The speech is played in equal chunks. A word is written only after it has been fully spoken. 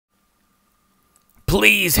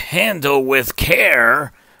Please handle with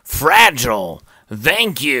care. Fragile.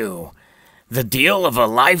 Thank you. The deal of a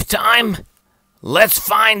lifetime? Let's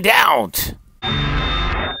find out.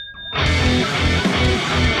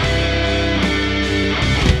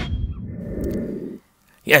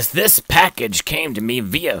 Yes, this package came to me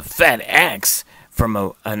via FedEx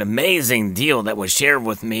from an amazing deal that was shared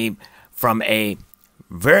with me from a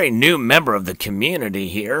very new member of the community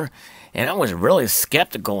here, and I was really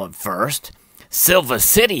skeptical at first. Silva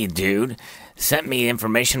City dude sent me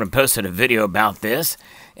information and posted a video about this,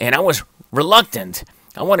 and I was reluctant.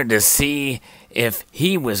 I wanted to see if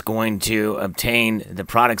he was going to obtain the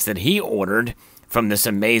products that he ordered from this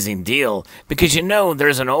amazing deal, because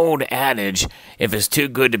there's an old adage, if it's too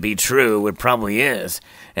good to be true, it probably is.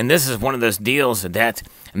 And this is one of those deals that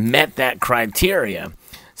met that criteria.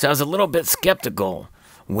 So I was a little bit skeptical.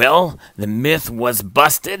 Well, the myth was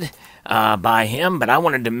busted by him, but I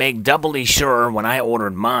wanted to make doubly sure when I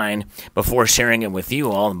ordered mine before sharing it with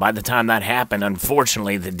you all. And by the time that happened,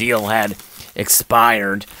 unfortunately, the deal had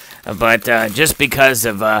expired. But just because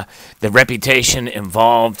of the reputation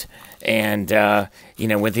involved, and,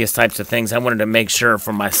 with these types of things, I wanted to make sure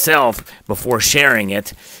for myself before sharing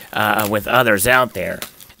it with others out there.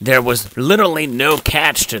 There was literally no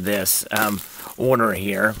catch to this order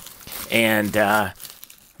here, and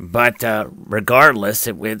but regardless,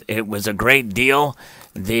 it was a great deal.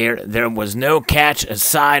 There was no catch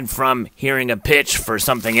aside from hearing a pitch for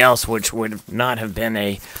something else, which would not have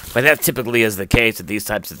been but that typically is the case with these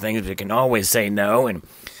types of things. We can always say no, and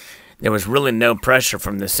there was really no pressure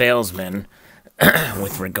from the salesman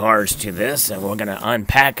with regards to this, and we're going to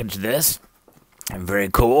unpackage this. Very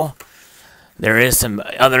cool. There is some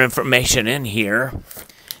other information in here,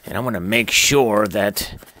 and I want to make sure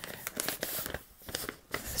that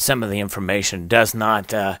some of the information does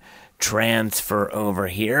not transfer over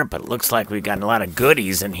here, but it looks like we've got a lot of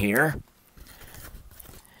goodies in here.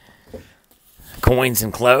 Coins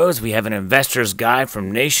and clothes. We have an investor's guide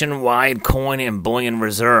from Nationwide Coin and Bullion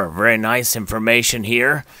Reserve. Very nice information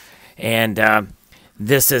here. And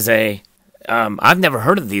this is I've never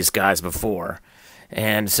heard of these guys before.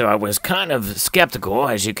 And so I was kind of skeptical,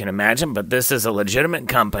 as you can imagine, but this is a legitimate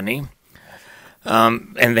company.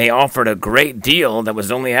 And they offered a great deal that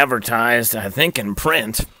was only advertised, I think, in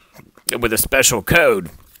print with a special code.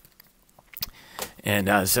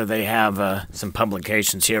 And so they have some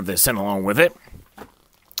publications here they sent along with it.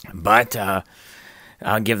 But I'll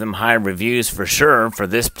give them high reviews for sure for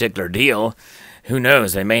this particular deal. Who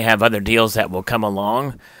knows? They may have other deals that will come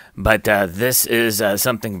along. But this is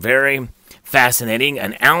something very fascinating.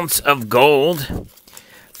 An ounce of gold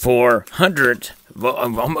for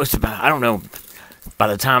almost about, I don't know, by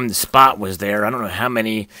the time the spot was there, I don't know how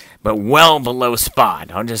many, but well below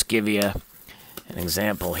spot. I'll just give you an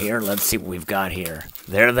example here. Let's see what we've got here.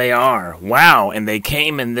 There they are. Wow, and they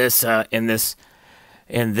came in this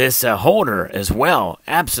holder as well.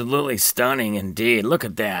 Absolutely stunning indeed. Look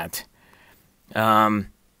at that.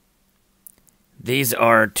 These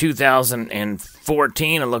are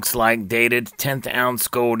 2014, it looks like, dated 10th ounce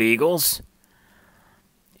gold eagles.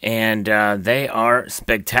 And they are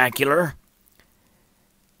spectacular.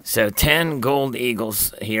 So 10 gold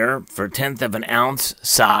eagles here for 1/10 of an ounce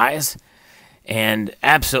size. And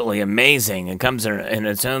absolutely amazing. It comes in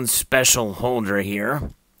its own special holder here.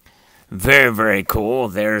 Very, very cool.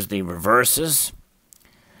 There's the reverses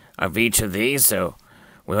of each of these. So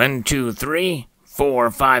 1, 2, 3, 4,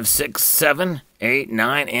 5, 6, 7, 8,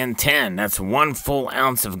 9, and 10. That's 1 full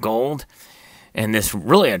ounce of gold. And this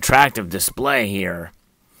really attractive display here.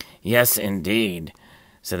 Yes, indeed.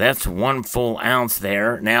 So that's 1 full ounce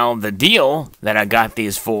there. Now, the deal that I got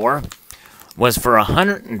these for was for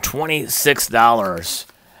 $126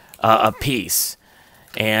 a piece.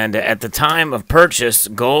 And at the time of purchase,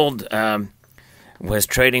 gold was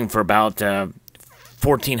trading for about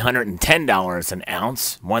 $1,410 an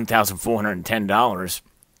ounce, $1,410.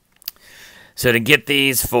 So to get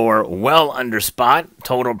these for well under spot,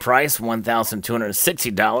 total price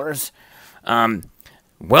 $1,260,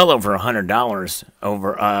 well over $100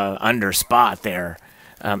 over under spot there.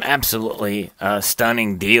 Absolutely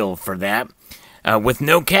stunning deal for that. With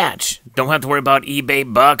no catch. Don't have to worry about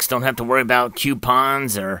eBay bucks. Don't have to worry about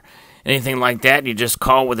coupons or anything like that. You just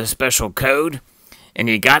call with a special code, and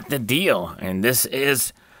you got the deal. And this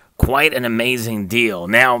is quite an amazing deal.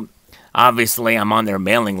 Now, obviously, I'm on their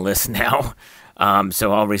mailing list now,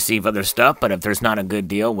 so I'll receive other stuff. But if there's not a good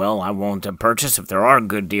deal, well, I won't purchase. If there are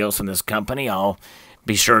good deals from this company, I'll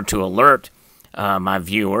be sure to alert my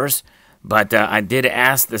viewers. But I did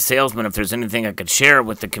ask the salesman if there's anything I could share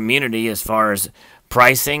with the community as far as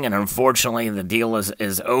pricing, and unfortunately the deal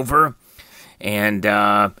is over.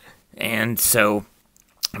 and so,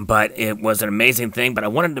 but it was an amazing thing. But I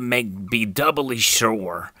wanted to be doubly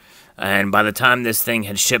sure, and by the time this thing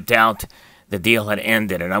had shipped out, the deal had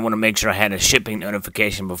ended, and I want to make sure I had a shipping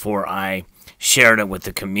notification before I shared it with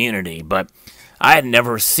the community. But I had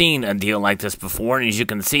never seen a deal like this before, and as you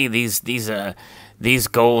can see, these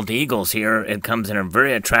gold eagles here, it comes in a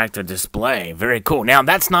very attractive display. Very cool. Now,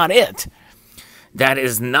 that's not it. That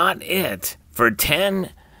is not it. For 10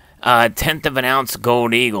 tenth of an ounce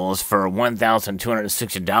gold eagles for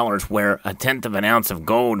 $1,260, where a tenth of an ounce of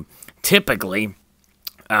gold typically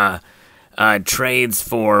trades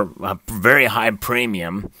for a very high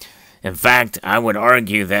premium. In fact, I would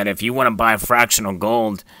argue that if you want to buy fractional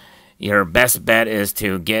gold, your best bet is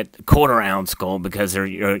to get quarter-ounce gold, because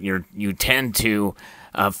you tend to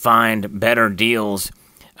find better deals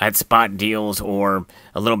at spot deals or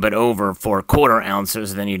a little bit over for quarter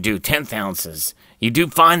ounces than you do tenth ounces. You do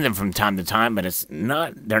find them from time to time, but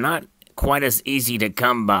they're not quite as easy to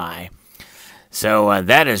come by. So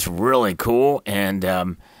that is really cool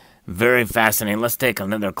and very fascinating. Let's take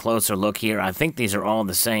another closer look here. I think these are all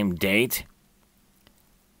the same date.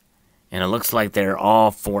 And it looks like they're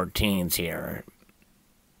all 14s here.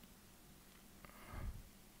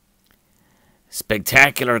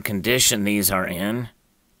 Spectacular condition these are in.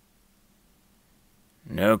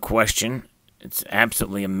 No question. It's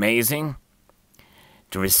absolutely amazing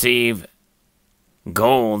to receive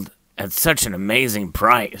gold at such an amazing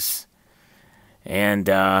price. And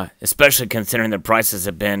especially considering the prices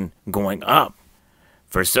have been going up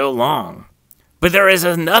for so long. But there is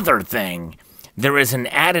another thing. There is an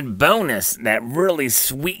added bonus that really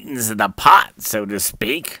sweetens the pot, so to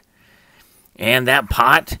speak. And that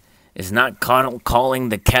pot is not calling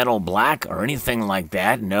the kettle black or anything like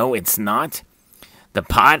that. No, it's not. The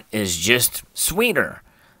pot is just sweeter.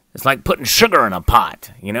 It's like putting sugar in a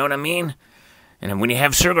pot. You know what I mean? And when you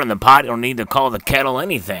have sugar in the pot, you don't need to call the kettle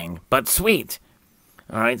anything but sweet.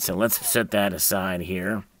 All right, so let's set that aside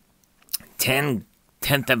here. 10th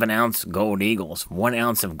of an ounce gold eagles. 1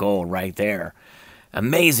 ounce of gold right there.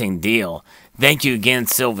 Amazing deal. Thank you again,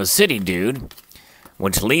 Silver City Dude.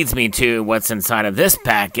 Which leads me to what's inside of this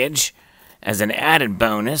package as an added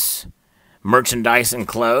bonus. Merchandise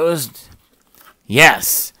enclosed.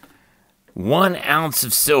 Yes. 1 ounce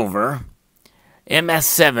of silver.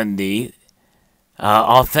 MS-70.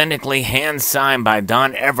 Authentically hand-signed by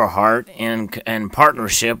Don Everhart in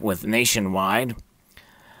partnership with Nationwide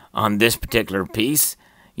on this particular piece.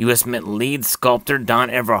 U.S. Mint lead sculptor Don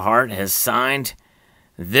Everhart has signed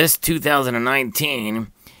this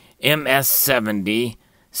 2019 MS-70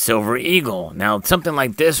 Silver Eagle. Now, something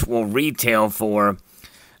like this will retail for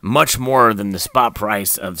much more than the spot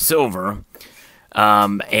price of silver.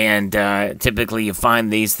 Typically you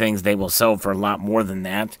find these things, they will sell for a lot more than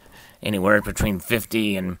that. Anywhere between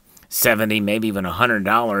 $50 and $70, maybe even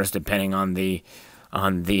 $100, depending on the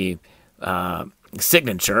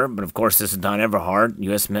signature. But of course, this is Don Everhart,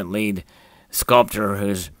 U.S. Mint lead sculptor,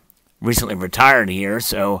 who's recently retired here.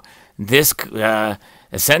 So this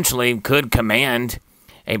essentially could command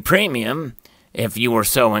a premium if you were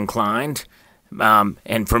so inclined.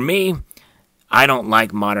 And for me, I don't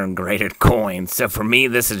like modern graded coins. So for me,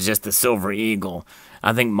 this is just the Silver Eagle.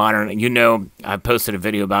 I think modern, I posted a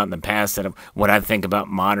video about in the past that what I think about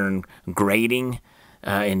modern grading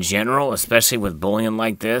in general, especially with bullion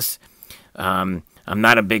like this. I'm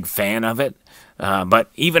not a big fan of it. But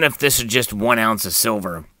even if this is just 1 ounce of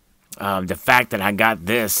silver, the fact that I got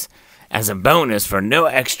this as a bonus for no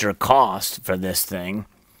extra cost for this thing,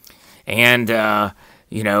 and,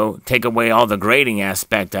 take away all the grading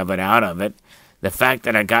aspect of it out of it, the fact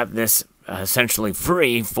that I got this essentially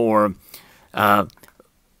free for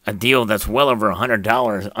a deal that's well over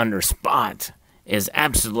 $100 under spot is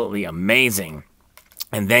absolutely amazing.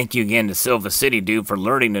 And thank you again to Silver City Dude for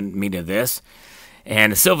alerting me to this.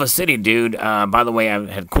 And Silver City Dude, by the way, I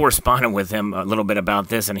had corresponded with him a little bit about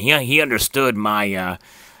this, and he understood my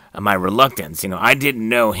my reluctance. I didn't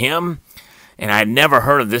know him, and I had never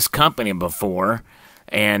heard of this company before.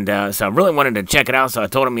 And so I really wanted to check it out, so I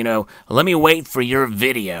told him, let me wait for your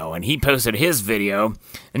video. And he posted his video,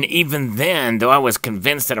 and even then, though I was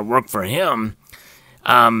convinced that it worked for him,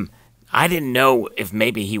 I didn't know if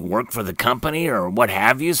maybe he worked for the company or what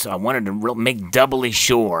have you, so I wanted to make doubly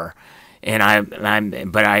sure. And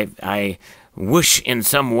I wish in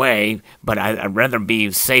some way, but I'd rather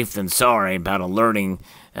be safe than sorry about alerting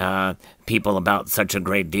people about such a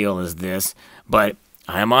great deal as this. But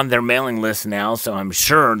I am on their mailing list now, so I'm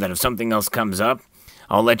sure that if something else comes up,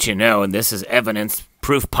 I'll let you know. And this is evidence,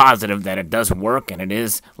 proof positive that it does work and it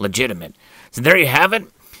is legitimate. So there you have it.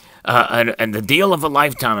 and the deal of a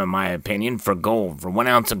lifetime, in my opinion, for gold, for 1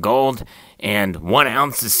 ounce of gold and 1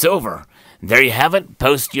 ounce of silver. There you have it.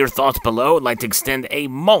 Post your thoughts below. I'd like to extend a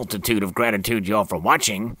multitude of gratitude to y'all for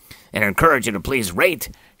watching, and encourage you to please rate,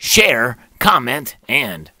 share, comment,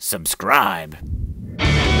 and subscribe.